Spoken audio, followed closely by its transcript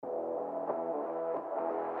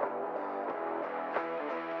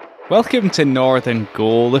Welcome to Northern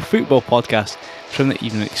Goal, the football podcast from the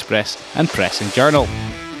Evening Express and Press and Journal.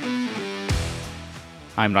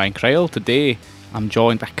 I'm Ryan Cryle. Today I'm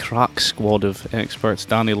joined by a crack squad of experts: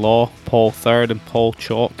 Danny Law, Paul Third and Paul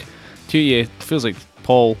Chalk. To you, it feels like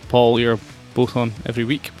Paul, you're both on every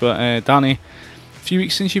week, but Danny, a few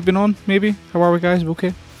weeks since you've been on, maybe? How are we, guys?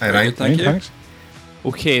 Okay? Hi Ryan, thank you. Thanks.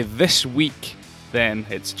 Okay, this week then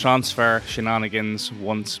it's transfer shenanigans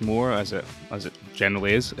once more, as it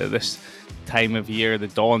generally is at this time of year. The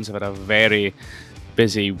Dons have had a very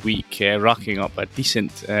busy week, racking up a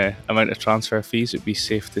decent amount of transfer fees, it would be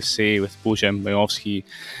safe to say, with Bojan Miovski,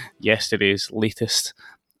 yesterday's latest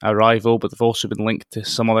arrival, but they've also been linked to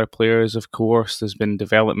some other players, of course. There's been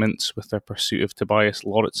developments with their pursuit of Tobias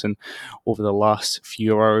Lauritsen over the last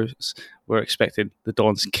few hours. We're expecting the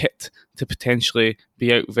Dons kit to potentially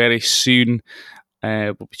be out very soon.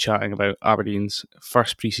 We'll be chatting about Aberdeen's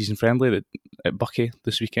first pre-season friendly at Buckie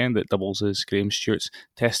this weekend that doubles as Graham Stewart's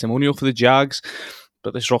testimonial for the Jags.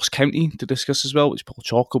 But there's Ross County to discuss as well, which Paul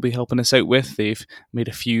Chalk will be helping us out with. They've made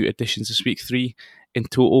a few additions this week, 3 in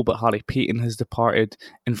total, but Harry Payton has departed,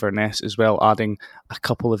 Inverness as well, adding a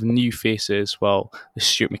couple of new faces. Well, there's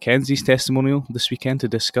Stuart McKenzie's testimonial this weekend to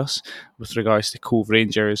discuss with regards to Cove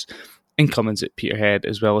Rangers, incomings at Peterhead,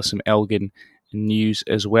 as well as some Elgin news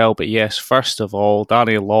as well. But yes, first of all,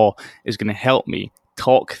 Danny Law is going to help me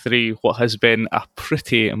talk through what has been a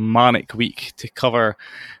pretty manic week to cover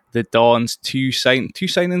the Dons. Two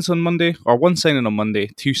signings on Monday, or one signing on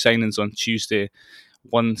Monday, 2 signings on Tuesday,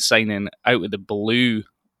 1 signing out of the blue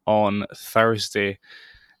on Thursday.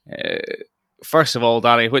 First of all,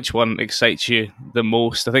 Danny, which one excites you the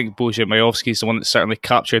most? I think Bojan Miovski is the one that certainly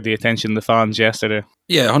captured the attention of the fans yesterday.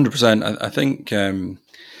 Yeah, 100%. I think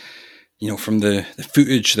from the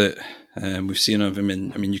footage that we've seen of him,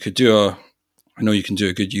 you could do I know you can do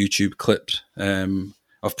a good YouTube clip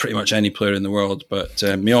of pretty much any player in the world, but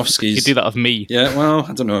Miovski's... You could do that of me. Yeah, well,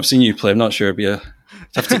 I don't know. I've seen you play. I'm not sure, but you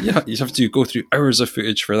have to go through hours of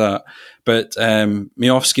footage for that. But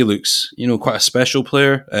Miovski looks, quite a special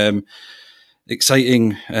player.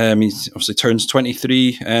 Exciting. He obviously turns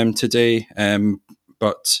 23 today.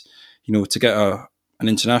 But to get an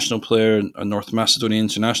international player, a North Macedonian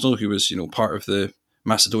international, who was part of the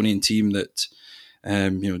Macedonian team that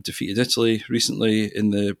defeated Italy recently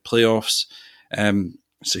in the playoffs.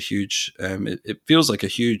 It's a huge. It feels like a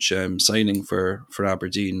huge signing for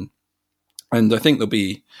Aberdeen, and I think there'll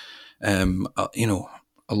be a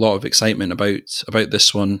lot of excitement about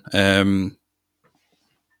this one.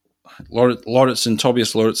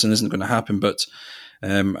 Tobias Lauritsen isn't going to happen, but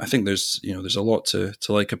I think there's a lot to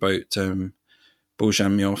like about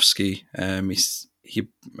Bojan Miovski. He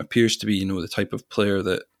appears to be the type of player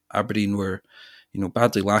that Aberdeen were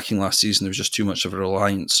badly lacking last season. There was just too much of a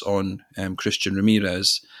reliance on Christian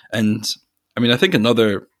Ramirez. And I think one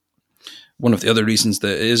of the other reasons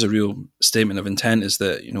that it is a real statement of intent is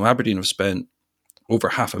that Aberdeen have spent over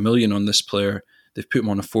 $500,000 on this player. They've put him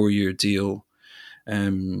on a 4-year deal.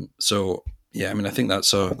 So yeah, I think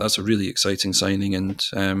that's a really exciting signing, and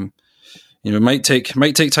it might take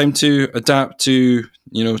time to adapt to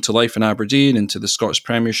to life in Aberdeen and to the Scottish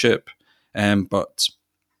Premiership. But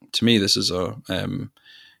to me, this is he'll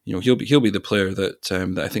be the player that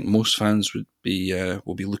I think most fans will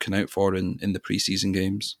be looking out for in the pre-season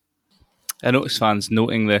games. I noticed fans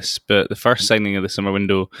noting this, but the first signing of the summer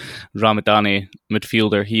window, Ramadani,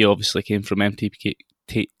 midfielder, he obviously came from MTK,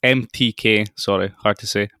 hard to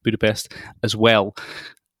say, Budapest as well,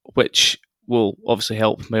 which will obviously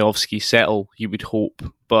help Miovski settle, you would hope.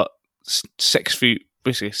 But 6 foot,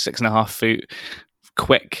 basically 6.5 foot,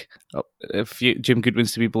 quick, if Jim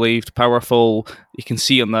Goodwin's to be believed, powerful. You can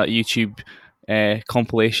see on that YouTube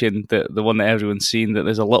compilation, the one that everyone's seen, that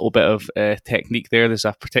there's a little bit of technique there. There's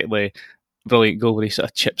a particularly brilliant goal where he sort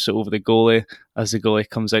of chips it over the goalie as the goalie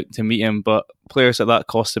comes out to meet him. But players like that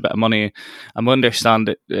cost a bit of money. I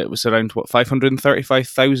understand it was around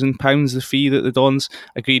 £535,000 the fee that the Dons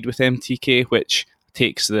agreed with MTK, which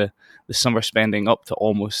takes the summer spending up to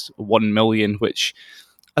almost $1 million, which,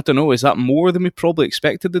 I don't know, is that more than we probably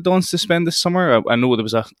expected the Dons to spend this summer? I know there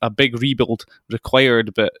was a big rebuild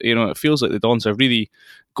required, but it feels like the Dons are really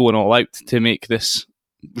going all out to make this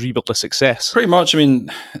rebuild a success. Pretty much.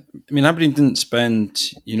 Aberdeen didn't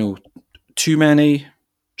spend too many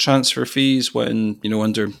transfer fees when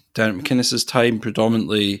under Derek McInnes's time,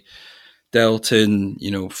 predominantly dealt in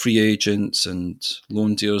free agents and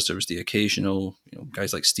loan deals. There was the occasional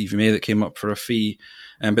guys like Stevie May that came up for a fee,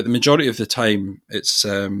 but the majority of the time it's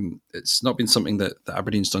not been something that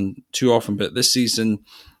Aberdeen's done too often. But this season,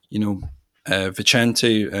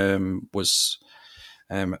 Vicente was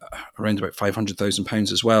around about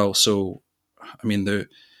 £500,000 as well. So, I mean, they're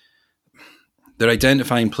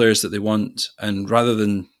identifying players that they want, and rather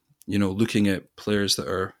than looking at players that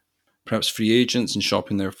are perhaps free agents and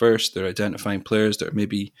shopping there first, they're identifying players that are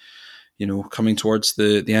maybe coming towards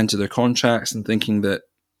the end of their contracts and thinking that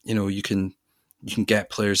you can get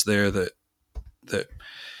players there that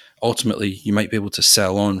ultimately you might be able to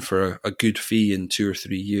sell on for a good fee in 2 or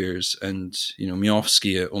 3 years. And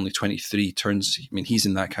Miovski at only 23 he's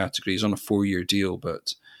in that category. He's on a 4-year deal,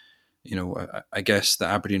 but I guess the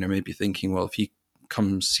Aberdeen are maybe thinking, well, if he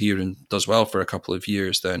comes here and does well for a couple of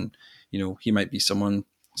years, then he might be someone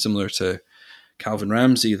similar to Calvin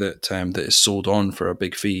Ramsey that is sold on for a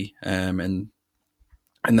big fee, and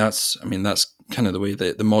that's kind of the way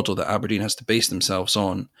that the model that Aberdeen has to base themselves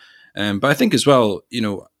on. But I think as well,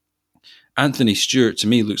 Anthony Stewart to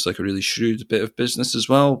me looks like a really shrewd bit of business as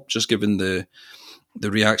well, just given the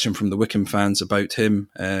reaction from the Wycombe fans about him.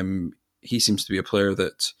 He seems to be a player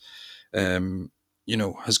that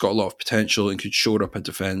has got a lot of potential and could shore up a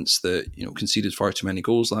defence that conceded far too many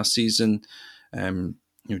goals last season.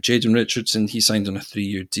 Jayden Richardson, he signed on a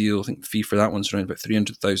 3-year deal. I think the fee for that one's around about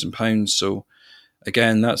 £300,000. So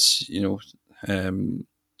again, that's a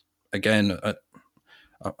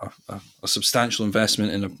substantial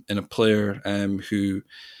investment in a player who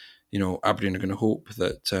Aberdeen are going to hope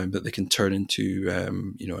that they can turn into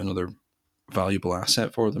another valuable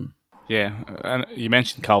asset for them. Yeah, and you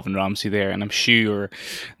mentioned Calvin Ramsey there, and I'm sure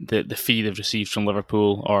the fee they've received from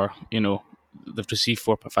Liverpool, or they've received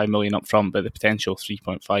 4.5 million up front, but the potential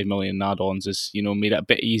 3.5 million add-ons is made it a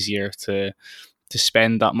bit easier to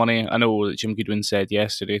spend that money. I know that Jim Goodwin said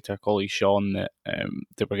yesterday to our colleague Sean that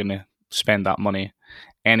they were going to spend that money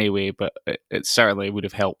anyway, but it certainly would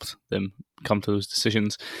have helped them come to those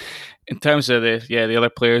decisions. In terms of the other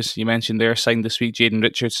players you mentioned there signed this week, Jayden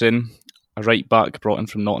Richardson, a right back brought in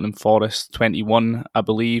from Nottingham Forest, 21, I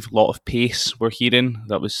believe. A lot of pace we're hearing.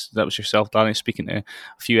 That was yourself, Danny, speaking to a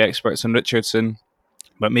few experts on Richardson,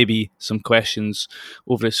 but maybe some questions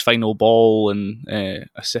over his final ball and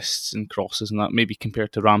assists and crosses and that, maybe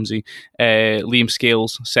compared to Ramsey. Liam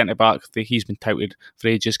Scales, centre-back, he's been touted for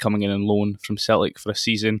ages, coming in on loan from Celtic for a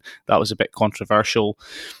season. That was a bit controversial,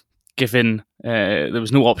 given there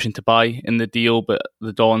was no option to buy in the deal, but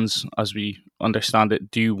the Dons, as we understand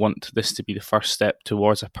it, do want this to be the first step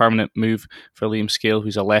towards a permanent move for Liam Scale,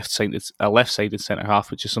 who's a left-sided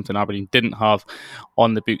centre-half, which is something Aberdeen didn't have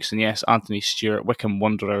on the books. And yes, Anthony Stewart, Wycombe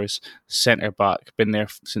Wanderers centre-back, been there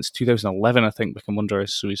since 2011, I think, Wycombe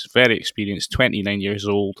Wanderers, so he's very experienced, 29 years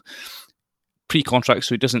old. Pre-contract,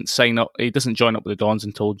 so he doesn't join up with the Dons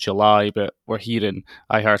until July, but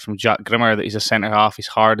I heard from Jack Grimmer that he's a centre-half, he's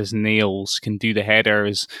hard as nails, can do the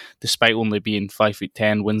headers, despite only being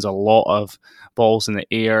 5'10", wins a lot of balls in the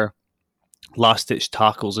air, last-ditch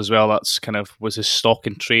tackles as well. That's kind of was his stock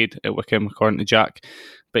in trade at Wycombe, according to Jack,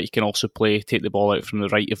 but he can also take the ball out from the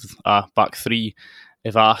right of back three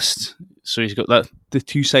if asked, so he's got the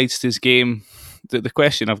two sides to his game. The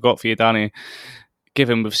question I've got for you, Danny,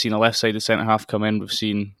 given we've seen a left-sided centre-half come in, we've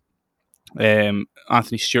seen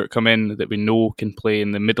Anthony Stewart come in that we know can play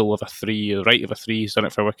in the middle of a three, the right of a three, he's done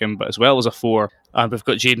it for Wycombe, but as well as a four. And we've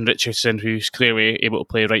got Jayden Richardson, who's clearly able to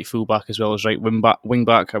play right full-back as well as right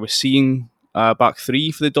wing-back. Are we seeing back three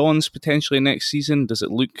for the Dons potentially next season? Does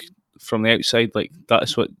it look from the outside like that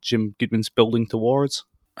is what Jim Goodwin's building towards?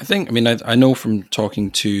 I know from talking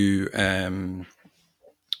to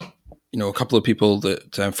a couple of people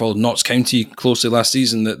that followed Notts County closely last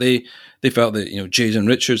season, that they felt that Jayden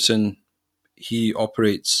Richardson, he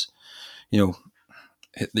operates, that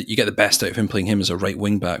you get the best out of him playing him as a right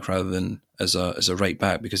wing back rather than as a right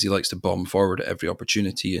back, because he likes to bomb forward at every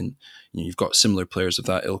opportunity, and you've got similar players of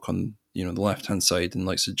that ilk on the left hand side, and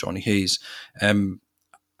likes of Johnny Hayes.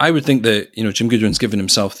 I would think that Jim Goodwin's given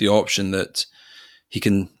himself the option that he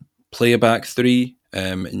can play a back three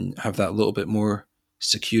and have that little bit more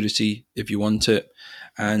security if you want it,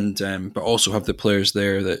 and but also have the players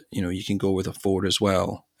there that you can go with a four as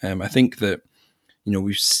well. I think that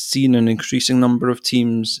we've seen an increasing number of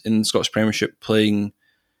teams in the Scottish Premiership playing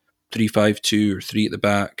 3-5-2 or three at the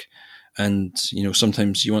back, and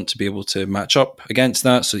sometimes you want to be able to match up against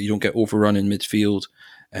that so that you don't get overrun in midfield.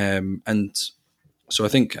 And so I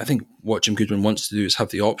think what Jim Goodwin wants to do is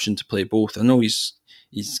have the option to play both. I know he's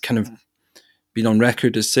kind of been on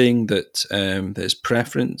record as saying that that his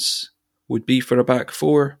preference would be for a back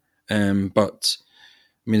four, but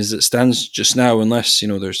as it stands just now, unless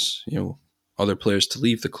there's other players to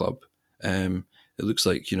leave the club, it looks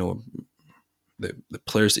like the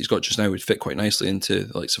players that he's got just now would fit quite nicely into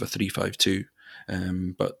the likes of a 3-5-2.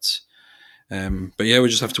 But But yeah, we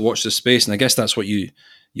just have to watch this space, and I guess that's what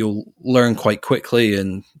you'll learn quite quickly.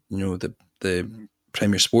 And the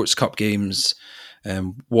Premier Sports Cup games,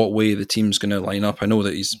 what way the team's going to line up. I know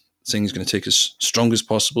that he's saying he's going to take his strongest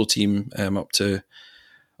possible team up to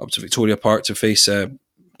Victoria Park to face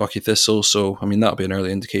Buckie Thistle. So I mean that'll be an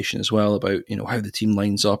early indication as well about how the team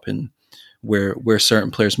lines up and where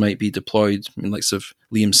certain players might be deployed. I mean, likes of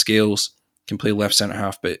Liam Scales can play left centre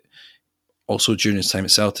half, but also during his time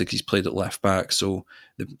at Celtic, he's played at left back. So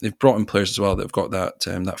they've brought in players as well that have got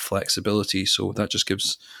that flexibility. So that just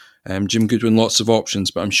gives Jim Goodwin lots of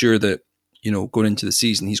options. But I'm sure that going into the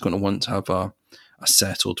season, he's going to want to have a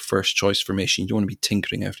settled first choice formation. You don't want to be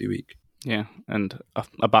tinkering every week. Yeah, and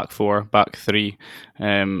a back four, back three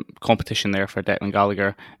competition there for Declan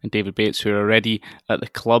Gallagher and David Bates, who are already at the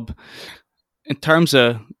club. In terms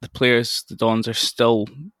of the players the Dons are still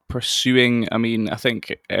pursuing, I mean, I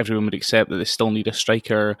think everyone would accept that they still need a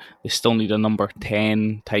striker, they still need a number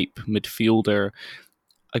 10 type midfielder.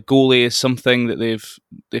 A goalie is something that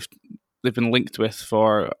they've been linked with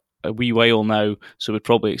for a wee while now, so we'd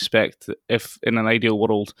probably expect that if in an ideal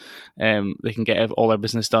world they can get all their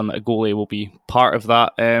business done, that a goalie will be part of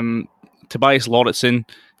that. Tobias Lauritsen,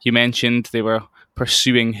 you mentioned they were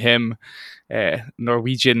pursuing him,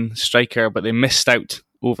 Norwegian striker, but they missed out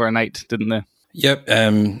overnight, didn't they? Yep.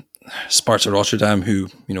 Sparta Rotterdam, who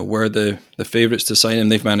were the favourites to sign him,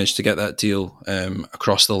 they've managed to get that deal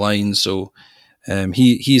across the line. So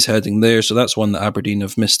he's heading there. So that's one that Aberdeen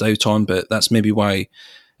have missed out on, but that's maybe why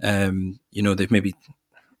they've maybe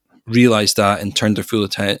realised that and turned their full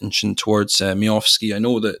attention towards Miovski. I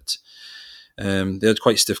know that they had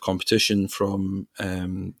quite stiff competition from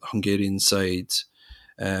Hungarian side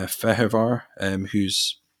Fehervar,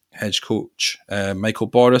 who's head coach Michael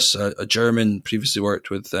Boris, a German, previously worked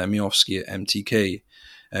with Miovski at MTK,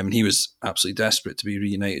 and he was absolutely desperate to be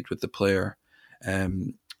reunited with the player.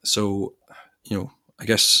 So I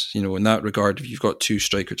guess, in that regard, if you've got two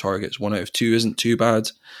striker targets, 1 out of 2 isn't too bad.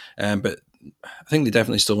 But I think they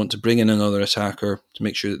definitely still want to bring in another attacker to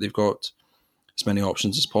make sure that they've got as many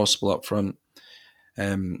options as possible up front.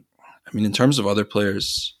 I mean, in terms of other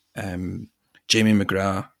players, Jamie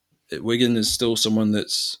McGrath at Wigan is still someone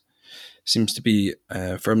that seems to be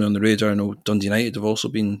firmly on the radar. I know Dundee United have also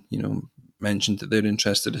been, mentioned that they're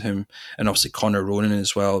interested in him, and obviously Connor Ronan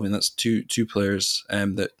as well. I mean, that's two players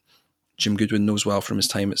that Jim Goodwin knows well from his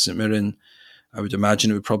time at St Mirren. I would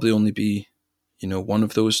imagine it would probably only be, one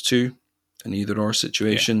of those two, an either-or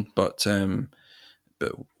situation. Yeah.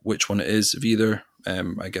 But which one it is of either,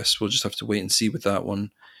 I guess we'll just have to wait and see with that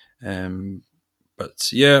one.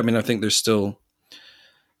 But yeah, I mean, I think there's still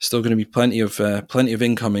going to be plenty of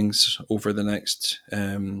incomings over the next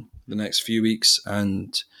few weeks,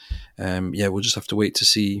 and we'll just have to wait to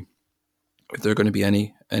see if there are going to be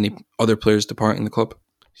any other players departing the club.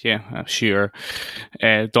 Yeah, I'm sure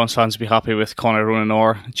Dons fans will be happy with Connor Ronan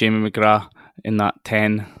or Jamie McGrath in that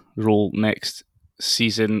 10 role next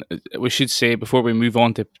season. We should say, before we move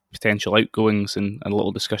on to potential outgoings and a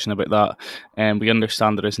little discussion about that, we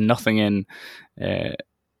understand there is nothing in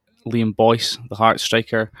Liam Boyce, the Hearts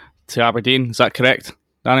striker, to Aberdeen. Is that correct,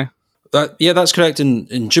 Danny? That's correct.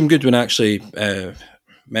 And Jim Goodwin actually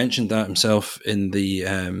mentioned that himself in the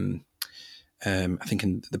I think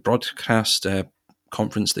in the broadcast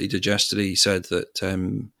conference that he did yesterday. He said that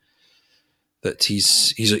that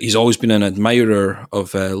he's always been an admirer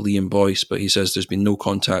of Liam Boyce, but he says there's been no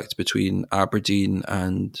contact between Aberdeen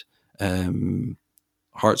and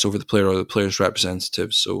Hearts over the player or the player's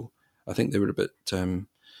representatives. So I think they were a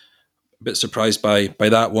bit surprised by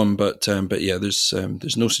that one, but yeah, there's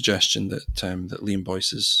no suggestion that Liam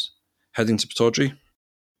Boyce is heading to Pittodrie.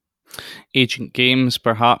 Agent games,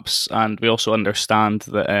 perhaps, and we also understand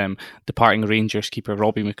that departing Rangers keeper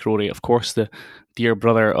Robbie McCrory, of course, the dear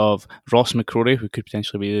brother of Ross McCrory, who could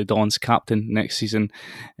potentially be the Dons captain next season,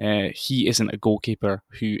 he isn't a goalkeeper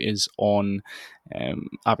who is on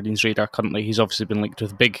Aberdeen's radar currently. He's obviously been linked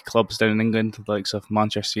with big clubs down in England, the likes of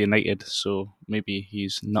Manchester United, so maybe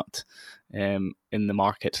he's not in the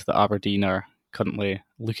market that Aberdeen are currently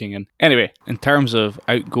looking in. Anyway, in terms of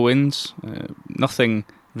outgoings, nothing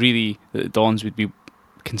really that the Dons would be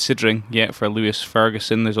considering yet for Lewis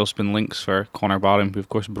Ferguson. There's also been links for Connor Barron, who of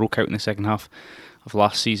course broke out in the second half of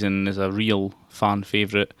last season and is a real fan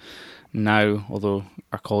favourite now, although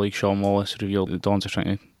our colleague Sean Wallace revealed that the Dons are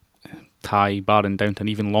trying to tie Barron down to an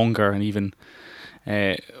even longer and even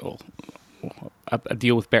a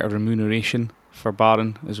deal with better remuneration for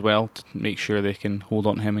Barron as well, to make sure they can hold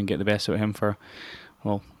on to him and get the best out of him for,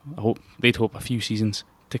 well, they'd hope a few seasons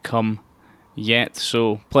to come yet.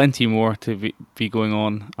 So plenty more to be going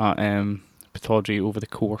on at Pittodrie over the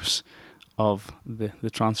course of the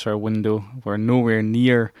transfer window. We're nowhere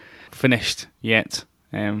near finished yet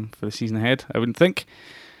for the season ahead, I wouldn't think.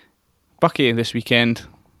 Buckie this weekend,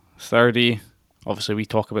 30. Obviously, we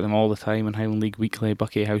talk about them all the time in Highland League Weekly.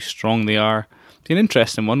 Buckie, how strong they are. Be an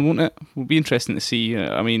interesting one, won't it? Will be interesting to see.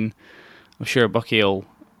 I'm sure Buckie will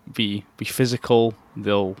be physical.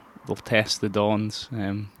 They'll test the Dons.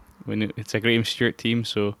 We know it's a Graham Stewart team,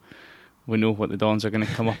 so we know what the Dons are going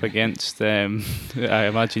to come up against. I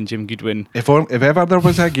imagine Jim Goodwin. If ever there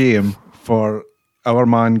was a game for our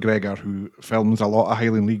man Gregor, who films a lot of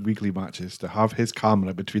Highland League Weekly matches, to have his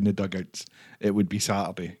camera between the dugouts, it would be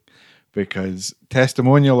Saturday. Because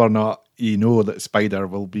testimonial or not, you know that Spider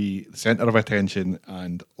will be the centre of attention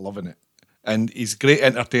and loving it. And he's great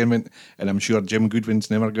entertainment, and I'm sure Jim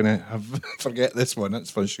Goodwin's never going to forget this one,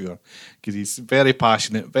 that's for sure. Because he's very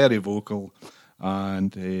passionate, very vocal,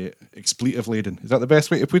 and expletive laden. Is that the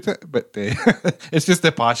best way to put it? But it's just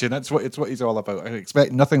the passion. It's what he's all about. I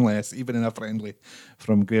expect nothing less, even in a friendly,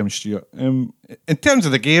 from Graham Stewart. In terms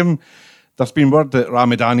of the game, there's been word that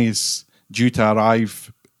Ramadani's due to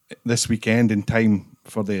arrive this weekend in time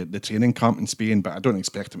for the training camp in Spain, but I don't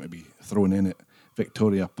expect him to be thrown in at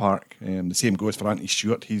Victoria Park. The same goes for Anthony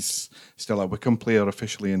Stewart. He's still a Wycombe player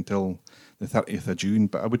officially until the 30th of June,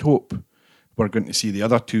 but I would hope we're going to see the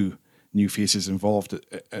other two new faces involved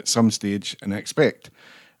at some stage, and I expect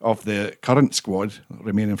of the current squad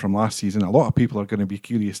remaining from last season, a lot of people are going to be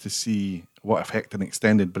curious to see what effect an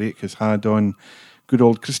extended break has had on good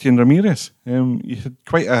old Christian Ramirez. You had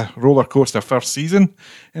quite a roller coaster first season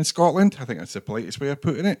in Scotland. I think that's the politest way of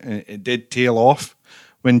putting it. It did tail off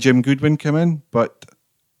when Jim Goodwin came in, but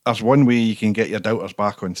there's one way you can get your doubters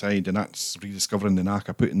back on side, and that's rediscovering the knack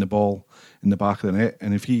of putting the ball in the back of the net.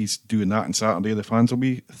 And if he's doing that on Saturday, the fans will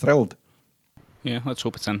be thrilled. Yeah, let's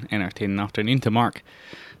hope it's an entertaining afternoon. To Mark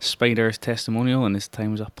Spider's testimonial and his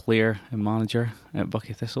time as a player and manager at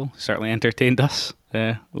Buckie Thistle certainly entertained us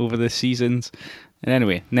over the seasons. And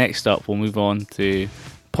anyway, next up we'll move on to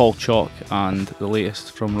Paul Chalk and the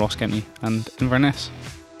latest from Ross County and Inverness.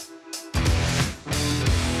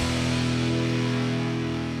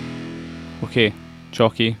 Okay,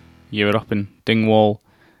 Chalky, you were up in Dingwall,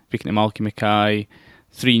 speaking to Malky Mackay.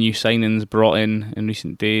 3 new signings brought in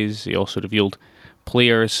recent days. He also revealed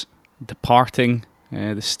players departing,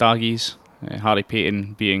 the Staggies. Harry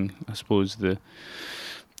Payton being, I suppose, the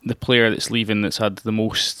player that's leaving that's had the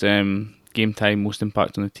most game time, most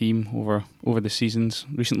impact on the team over the seasons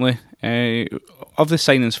recently. Of the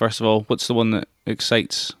signings, first of all, what's the one that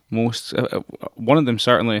excites most? One of them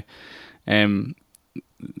certainly,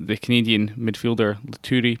 the Canadian midfielder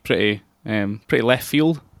Laturi, pretty left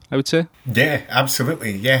field, I would say. Yeah,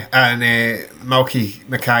 absolutely, yeah. And Malky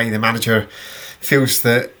Mackay, the manager, feels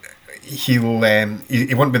that he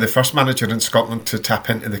won't be the first manager in Scotland to tap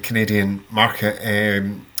into the Canadian market.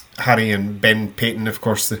 Harry and Ben Payton, of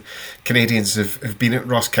course, the Canadians have been at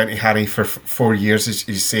Ross County. Harry for 4 years, as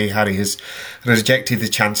you say. Harry has rejected the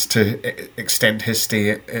chance to extend his stay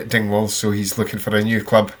at Dingwall, so he's looking for a new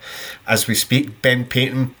club as we speak. Ben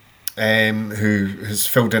Payton, who has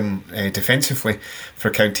filled in defensively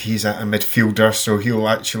for County, he's a midfielder, so he'll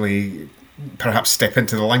actually perhaps step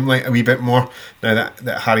into the limelight a wee bit more now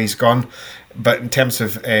that Harry's gone. But in terms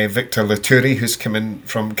of Victor Laturi, who's come in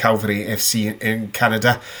from Calvary FC in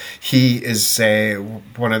Canada, he is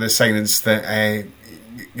one of the signings that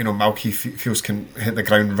Malky feels can hit the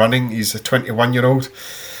ground running. He's a 21-year-old.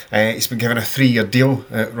 He's been given a 3-year deal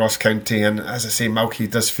at Ross County, and as I say,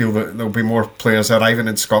 Malky does feel that there'll be more players arriving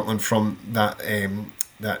in Scotland from that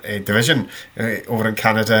division over in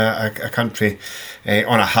Canada, a country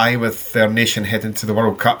on a high with their nation heading to the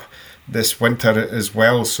World Cup this winter as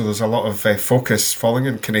well, so there's a lot of focus falling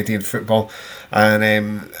in Canadian football,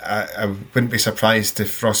 and I wouldn't be surprised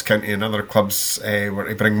if Ross County and other clubs were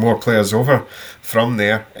to bring more players over from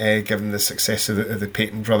there, given the success of the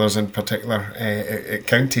Payton brothers in particular at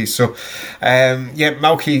County. So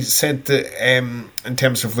Malky said that in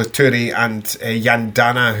terms of Laturi and Jan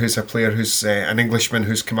Dana, who's a player who's an Englishman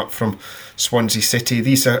who's come up from Swansea City,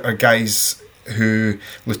 these are guys who,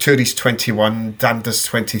 Laturi's 21, Danda's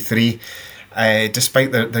 23.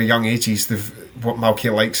 Despite their young ages, what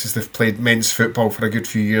Malky likes is they've played men's football for a good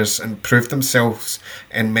few years and proved themselves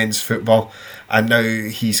in men's football, and now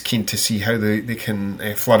he's keen to see how they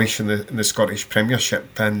can flourish in the Scottish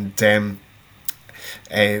Premiership. And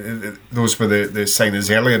those were the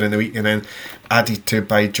signings earlier in the week, and then added to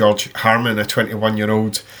by George Harmon, a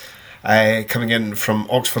 21-year-old coming in from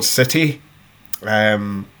Oxford City,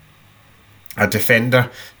 a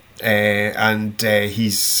defender. and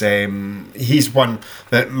he's one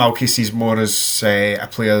that Malky sees more as a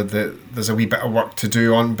player that there's a wee bit of work to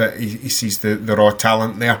do on, but he sees the raw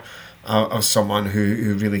talent there of someone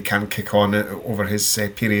who really can kick on over his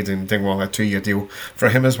period in Dingwall, a 2-year deal for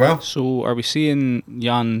him as well. So are we seeing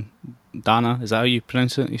Jan Dana? Is that how you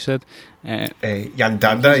pronounce it? You said Jan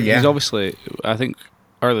Danda, yeah. He's obviously, I think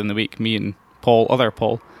early in the week, me and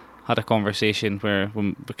Paul had a conversation where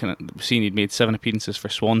when we seen he'd made 7 appearances for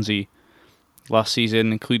Swansea last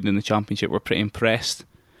season, including in the Championship. We're pretty impressed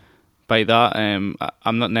by that.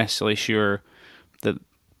 I'm not necessarily sure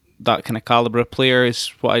that kind of calibre of player is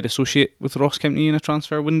what I'd associate with Ross County in a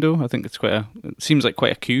transfer window. I think it seems like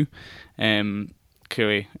quite a coup.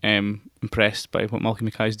 Clearly impressed by what Malky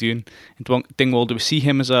Mackay's doing in Dingwall. Do we see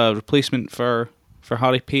him as a replacement for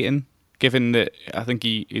Harry Payton, given that I think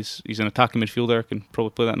he's an attacking midfielder, can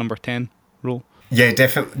probably play that number 10 role? Yeah,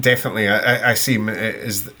 definitely. I see him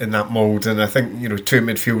as in that mould, and I think 2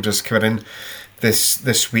 midfielders coming in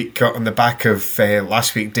this week on the back of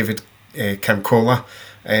last week, David Cancola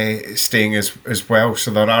staying as well,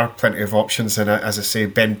 so there are plenty of options. And as I say,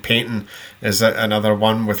 Ben Payton is another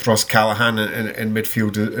one, with Ross Callaghan in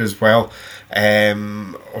midfield as well.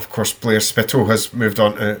 Of course, Blair Spittle has moved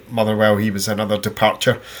on to Motherwell. He was another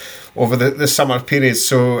departure over the summer period.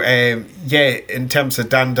 So in terms of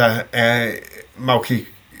Danda, Malky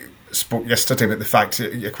spoke yesterday about the fact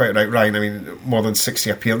that you're quite right, Ryan. I mean, more than 60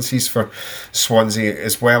 appearances for Swansea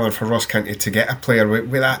as well, and for Ross County to get a player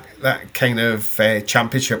with that kind of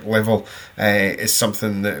championship level is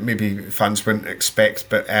something that maybe fans wouldn't expect.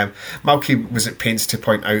 But Malky was at pains to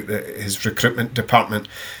point out that his recruitment department,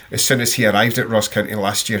 as soon as he arrived at Ross County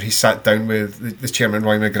last year, he sat down with the chairman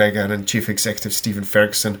Roy McGregor and chief executive Stephen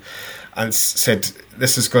Ferguson and said,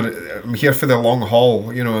 I'm here for the long haul.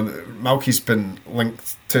 Malky's been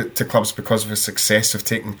linked to clubs because of his success of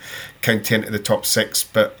taking County into the top 6,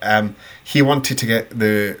 but he wanted to get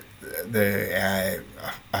the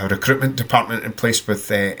recruitment department in place with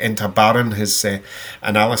Enda Barron, his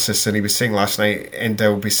analysis, and he was saying last night Enda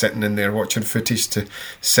will be sitting in there watching footage to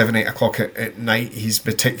 7-8 o'clock at night. He's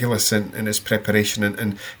meticulous in his preparation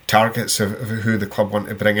and targets of who the club want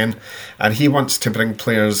to bring in, and he wants to bring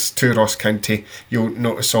players to Ross County. You'll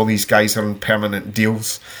notice all these guys are on permanent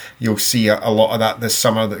deals. You'll see a lot of that this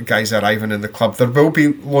summer, that guys are arriving in the club. There will be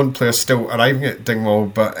loan players still arriving at Dingwall,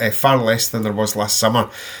 but far less than there was last summer,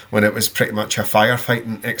 when it was pretty much a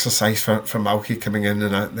firefighting exercise for Malky coming in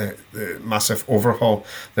and the massive overhaul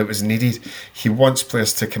that was needed. He wants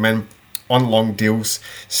players to come in on long deals,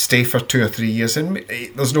 stay for 2 or 3 years, and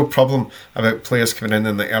there's no problem about players coming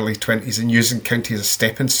in the early 20s and using County as a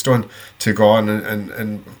stepping stone to go on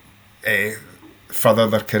and further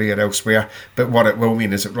their career elsewhere. But what it will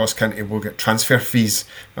mean is that Ross County will get transfer fees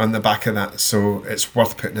on the back of that, so it's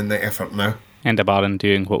worth putting in the effort now. Enda Barron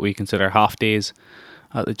doing what we consider half days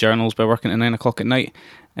at the journals by working at 9 o'clock at night.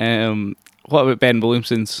 What about Ben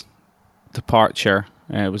Williamson's departure?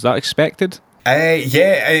 Was that expected?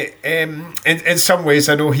 In some ways.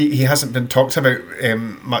 I know he hasn't been talked about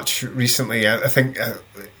much recently. I think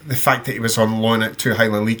the fact that he was on loan at 2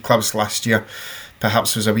 Highland League clubs last year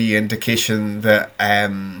perhaps was a wee indication that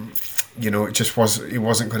it just he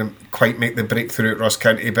wasn't going to quite make the breakthrough at Ross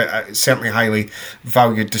County, but certainly highly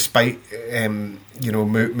valued despite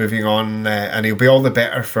moving on, and he'll be all the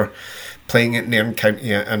better for playing at Nairn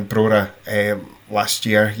County and Brora last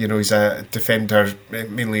year. He's a defender,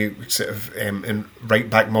 mainly sort of in right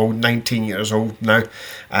back mould, 19 years old now,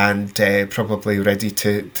 and probably ready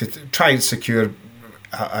to try and secure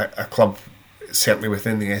a club, certainly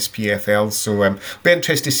within the SPFL. So be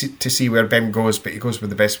interested to see where Ben goes, but he goes with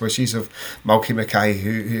the best wishes of Malky Mackay,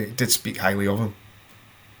 who did speak highly of him.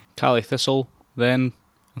 Caley Thistle then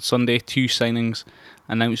on Sunday, 2 signings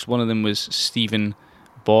announced. One of them was Stephen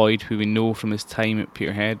Boyd, who we know from his time at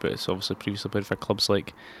Peterhead, but it's obviously previously played for clubs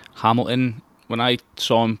like Hamilton. When I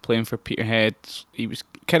saw him playing for Peterhead, he was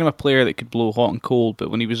kind of a player that could blow hot and cold,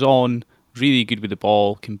 but when he was on, really good with the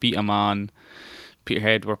ball, can beat a man.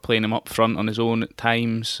 Peterhead were playing him up front on his own at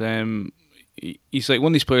times. He's like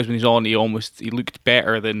one of these players, when he's on, he looked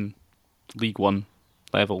better than League One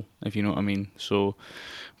level, if you know what I mean. So,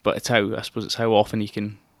 but it's how often he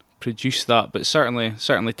can produce that. But certainly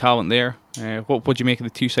talent there. What do you make of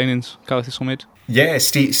the 2 signings Caley Thistle made? Yeah,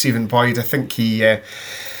 Stephen Boyd. I think he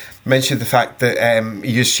mentioned the fact that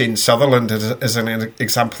he used Shane Sutherland as an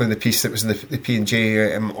example in the piece that was in the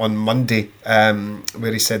P&J on Monday,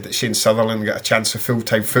 where he said that Shane Sutherland got a chance of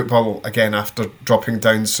full-time football again after dropping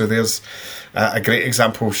down. So there's a great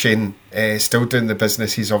example. Shane still doing the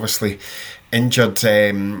business. He's obviously injured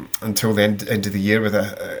until the end of the year with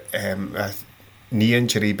a knee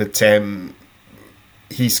injury, but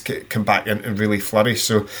he's come back and really flourished.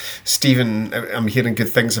 So Stephen, I'm hearing good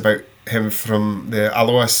things about him from the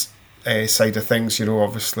Aloha side of things. You know,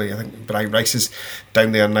 obviously I think Brian Rice is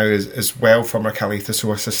down there now as well, former Caley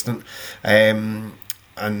Thistle assistant, and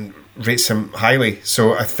rates him highly.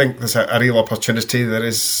 So I think there's a real opportunity. There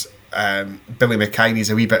is Billy Mackay needs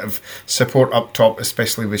a wee bit of support up top,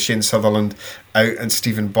 especially with Shane Sutherland out, and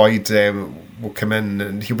Stephen Boyd will come in,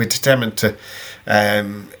 and he'll be determined to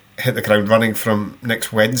hit the ground running from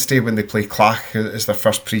next Wednesday when they play Clach as their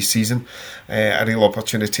first pre-season. A real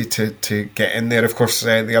opportunity to get in there. Of course,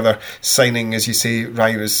 the other signing, as you say,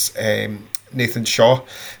 Ryan, is Nathan Shaw,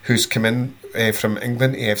 who's come in from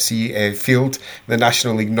England, AFC Field, the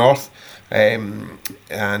National League North.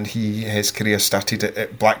 And his career started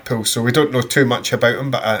at Blackpool, so we don't know too much about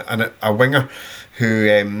him, but a winger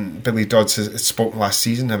who Billy Dodds has spoken last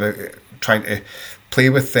season about trying to play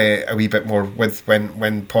with a wee bit more with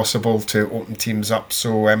when possible to open teams up.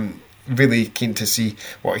 So really keen to see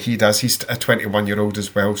what he does. He's a 21-year-old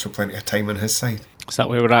as well, so plenty of time on his side. Is that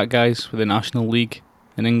where we're at, guys, with the National League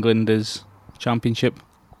in England is Championship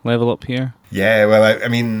level up here? Yeah, well, I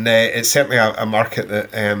mean, it's certainly a market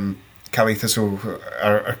that Caley Thistle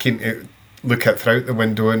are keen to look at throughout the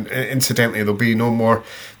window, and incidentally there'll be no more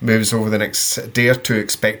moves over the next day or two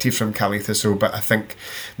expected from Caley Thistle, but I think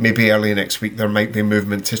maybe early next week there might be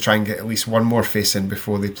movement to try and get at least one more face in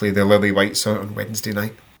before they play the Lily Whites on Wednesday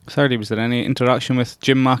night. Thirdly, was there any interaction with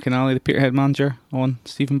Jim McInally, the Peterhead manager, on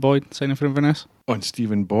Stephen Boyd signing for Inverness? On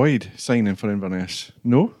Stephen Boyd signing for Inverness?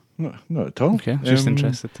 No, not at all. Okay, just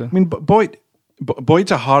interested to... I mean, Boyd's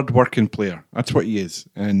a hard-working player. That's what he is,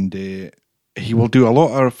 and he will do a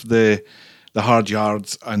lot of the hard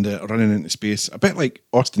yards and running into space, a bit like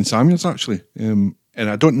Austin Samuels, actually. And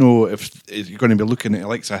I don't know if you're going to be looking at the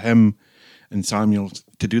likes of him and Samuels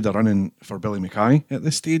to do the running for Billy Mackay at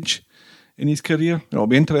this stage in his career. It'll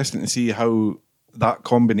be interesting to see how that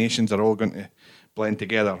combinations are all going to blend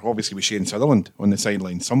together. Obviously, with Shane Sutherland on the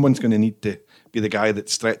sideline, someone's going to need to be the guy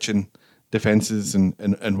that's stretching defences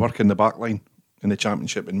and working the back line in the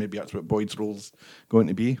Championship, and maybe that's what Boyd's role's going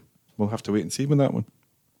to be. We'll have to wait and see with that one.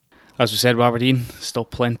 As we said, Aberdeen, still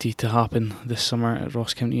plenty to happen this summer at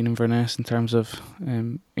Ross County and Inverness in terms of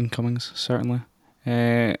incomings, certainly.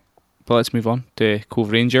 But let's move on to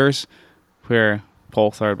Cove Rangers, where Paul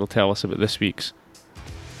Third will tell us about this week's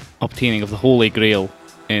obtaining of the Holy Grail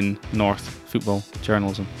in North football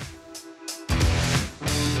journalism.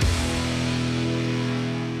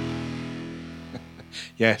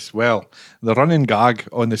 Yes, well, the running gag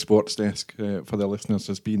on the sports desk for the listeners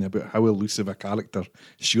has been about how elusive a character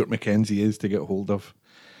Stuart McKenzie is to get hold of.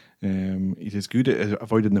 He's as good at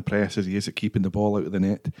avoiding the press as he is at keeping the ball out of the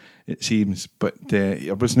net, it seems. But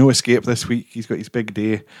there was no escape this week. He's got his big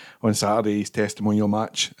day on Saturday, his testimonial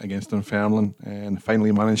match against Dunfermline, and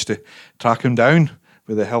finally managed to track him down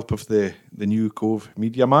with the help of the new Cove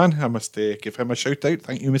media man. I must give him a shout out.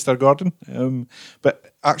 Thank you, Mr. Gordon.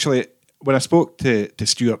 But actually, when I spoke to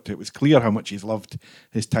Stuart, it was clear how much he's loved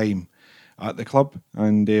his time at the club.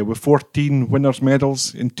 And with 14 winners'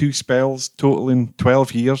 medals in 2 spells, totaling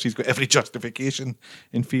 12 years, he's got every justification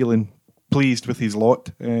in feeling pleased with his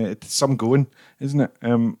lot. It's some going, isn't it?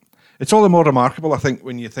 It's all the more remarkable, I think,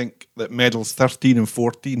 when you think that medals 13 and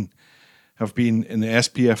 14 have been in the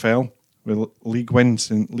SPFL, with league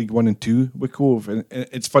wins in League 1 and 2 with Cove. And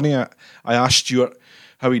it's funny, I asked Stuart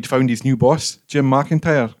how he'd found his new boss, Jim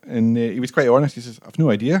McIntyre, and he was quite honest. He says, I've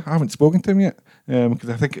no idea, I haven't spoken to him yet,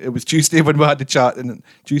 because I think it was Tuesday when we had the chat, and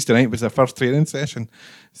Tuesday night was their first training session.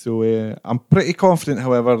 So I'm pretty confident,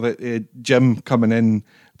 however, that Jim coming in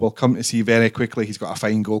will come to see very quickly he's got a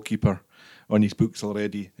fine goalkeeper on his books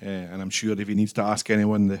already, and I'm sure if he needs to ask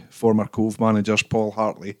anyone, the former Cove managers Paul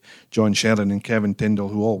Hartley, John Sheridan and Kevin Tyndall,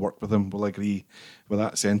 who all worked with him, will agree with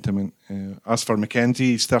that sentiment. As for McKenzie,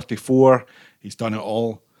 he's 34, he's done it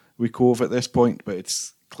all with Cove at this point, but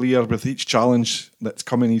it's clear with each challenge that's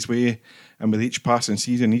coming his way and with each passing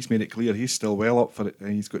season, he's made it clear he's still well up for it,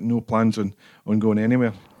 and he's got no plans on going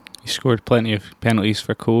anywhere. He scored plenty of penalties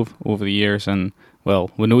for Cove over the years, and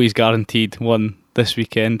well, we know he's guaranteed one this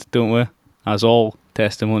weekend, don't we? As all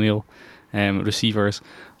testimonial receivers.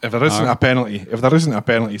 If there isn't a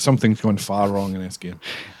penalty, something's gone far wrong in this game.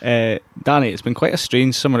 Danny, it's been quite a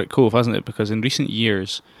strange summer at Cove, hasn't it? Because in recent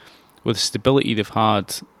years, with the stability they've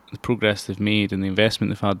had, the progress they've made, and the investment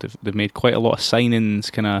they've had, they've made quite a lot of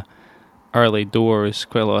signings, kind of early doors,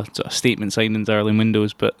 quite a lot of sort of statement signings, early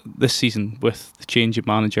windows. But this season, with the change of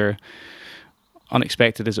manager,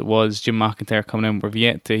 unexpected as it was, Jim McIntyre coming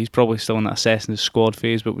in, he's probably still in that assessing his squad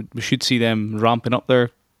phase, but we should see them ramping up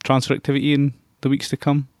their transfer activity in the weeks to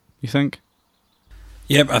come, you think?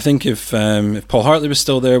 Yep, I think if Paul Hartley was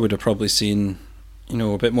still there, we'd have probably seen,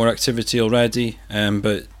 a bit more activity already.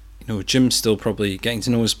 But Jim's still probably getting to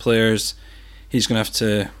know his players. He's going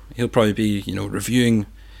to he'll probably be, reviewing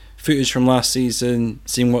footage from last season,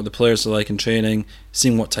 seeing what the players are like in training,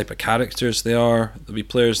 seeing what type of characters they are. There'll be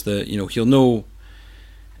players that, he'll know,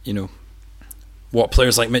 what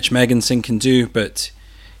players like Mitch Megginson can do, but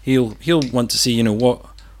he'll want to see,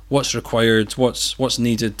 what's required, what's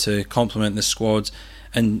needed to complement this squad.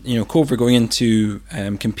 And Cove are going in to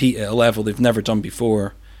compete at a level they've never done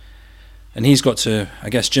before, and Jim's got to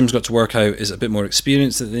work out, is it a bit more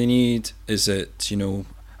experience that they need, is it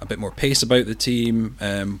a bit more pace about the team,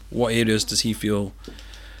 what areas does he feel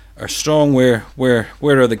are strong, where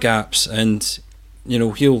are the gaps, and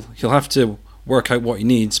he'll have to work out what he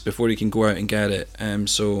needs before he can go out and get it.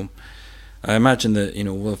 So I imagine that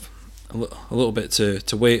we'll have a little bit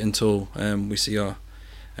to wait until we see a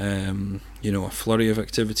flurry of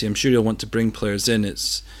activity. I'm sure he'll want to bring players in.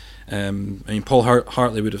 Paul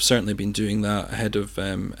Hartley would have certainly been doing that ahead of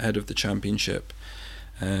the championship,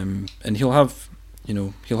 and he'll have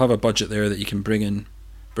a budget there that he can bring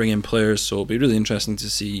in players. So it'll be really interesting to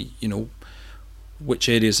see which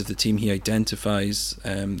areas of the team he identifies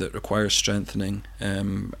that require strengthening.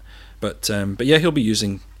 But yeah, he'll be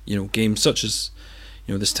using games such as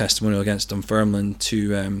this testimonial against Dunfermline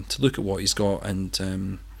to look at what he's got,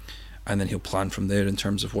 and then he'll plan from there in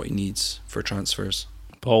terms of what he needs for transfers.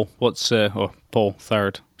 Paul, Paul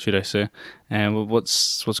third, should I say?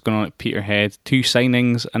 What's going on at Peterhead? 2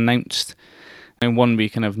 signings announced, and one we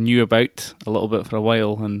kind of knew about a little bit for a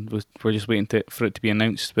while, and we're just waiting for it to be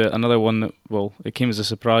announced. But another one that, it came as a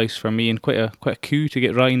surprise for me, and quite a coup to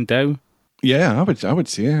get Ryan Dow. Yeah, I would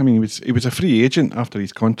say. I mean, he was a free agent after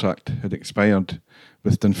his contract had expired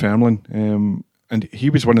with Dunfermline, and he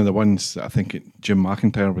was one of the ones that I think Jim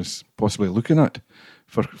McIntyre was possibly looking at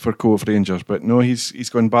for Cove Rangers. But no, he's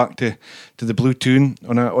gone back to the Blue Toon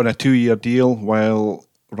on a 2-year deal, while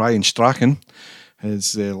Ryan Strachan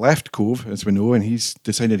has left Cove, as we know, and he's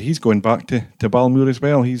decided he's going back to Balmoor as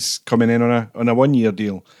well. He's coming in on a 1-year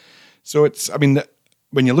deal. So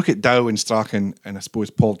when you look at Dow and Strachan, and I suppose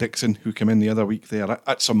Paul Dixon, who came in the other week there,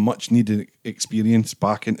 that's some much-needed experience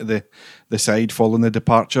back into the side following the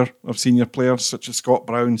departure of senior players such as Scott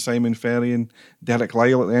Brown, Simon Ferry and Derek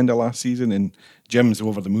Lyle at the end of last season, and Jim's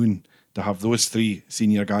over the moon to have those 3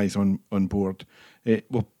 senior guys on board.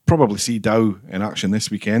 We'll probably see Dow in action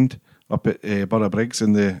this weekend up at Borough Briggs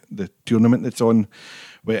in the tournament that's on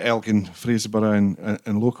with Elgin, Fraserburgh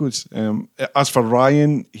and Locos. As for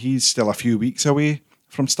Ryan, he's still a few weeks away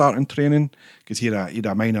from starting training because he had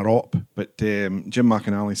a minor op, but Jim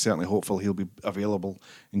McInally is certainly hopeful he'll be available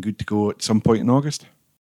and good to go at some point in August.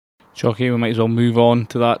 Chalky, we might as well move on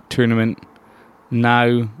to that tournament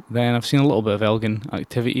now. Then I've seen a little bit of Elgin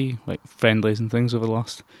activity, like friendlies and things over the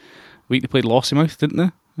last week. They played Lossiemouth, didn't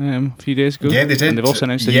they? A few days ago. Yeah, they did. And they've also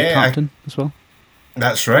announced a new captain as well.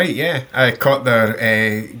 That's right, yeah. I caught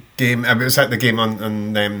their game. I was at the game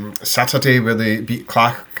on Saturday where they beat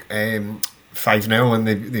Clark 5-0,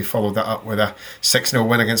 and they followed that up with a 6-0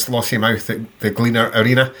 win against Lossiemouth at the Gleaner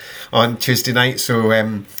Arena on Tuesday night. So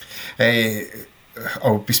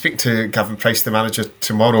I'll be speaking to Gavin Price, the manager,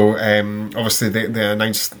 tomorrow. Obviously, they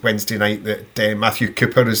announced Wednesday night that Matthew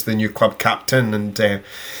Cooper is the new club captain, and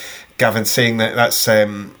Gavin saying that's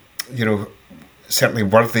certainly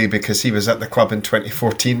worthy because he was at the club in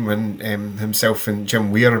 2014 when himself and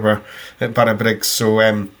Jim Weir were at Borough Briggs.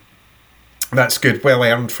 So that's good, well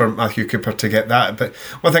earned for Matthew Cooper to get that. But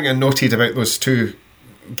one thing I noted about those 2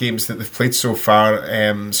 games that they've played so far,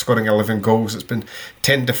 scoring 11 goals, it's been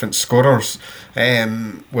 10 different scorers,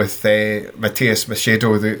 with Matthias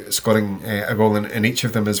Machedo scoring a goal in each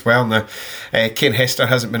of them as well. Now, Kane Hester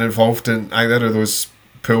hasn't been involved in either of those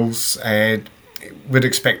pools. Would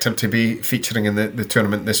expect him to be featuring in the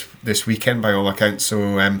tournament this weekend by all accounts.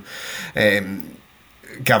 So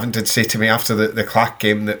Gavin did say to me after the Clack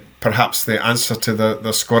game that perhaps the answer to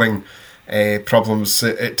the scoring problems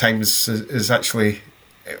at times is actually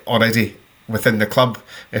already within the club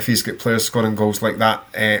if he's got players scoring goals like that,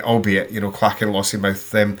 albeit Clack and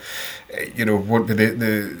Lossiemouth won't be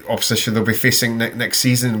the opposition they'll be facing next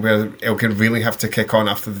season, where Elgin really have to kick on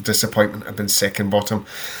after the disappointment of being second bottom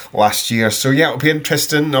last year. So yeah, it'll be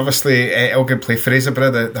interesting. Obviously Elgin play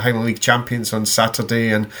Fraserburgh, the Highland League champions, on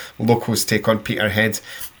Saturday, and Locos take on Peterhead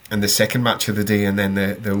in the second match of the day, and then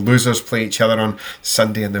the losers play each other on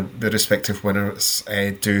Sunday, and the respective winners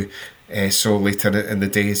do so later in the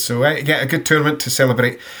day. So a good tournament to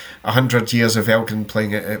celebrate 100 years of Elgin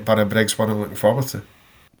playing at Borough Briggs. One I'm looking forward to.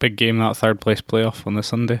 Big game, that third place playoff on the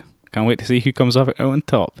Sunday. Can't wait to see who comes up on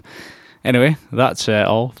top. Anyway, that's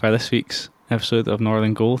all for this week's episode of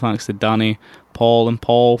Northern Goal. Thanks to Danny, Paul and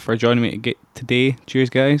Paul for joining me today. Cheers,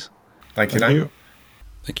 guys. Thank you.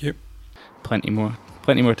 Thank you. Plenty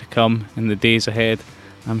more to come in the days ahead,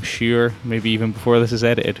 I'm sure, maybe even before this is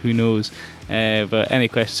edited, who knows. But any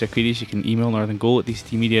questions or queries, you can email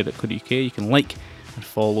northerngoal@dctmedia.co.uk. You can like and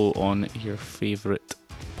follow on your favourite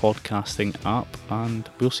podcasting app, and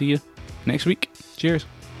we'll see you next week. Cheers.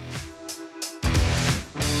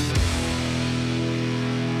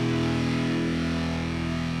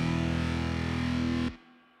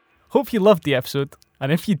 Hope you loved the episode,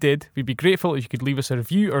 and if you did, we'd be grateful if you could leave us a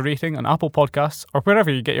review or rating on Apple Podcasts or wherever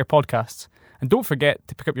you get your podcasts. And don't forget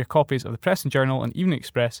to pick up your copies of the Press and Journal and Evening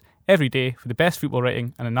Express every day for the best football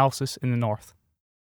writing and analysis in the North.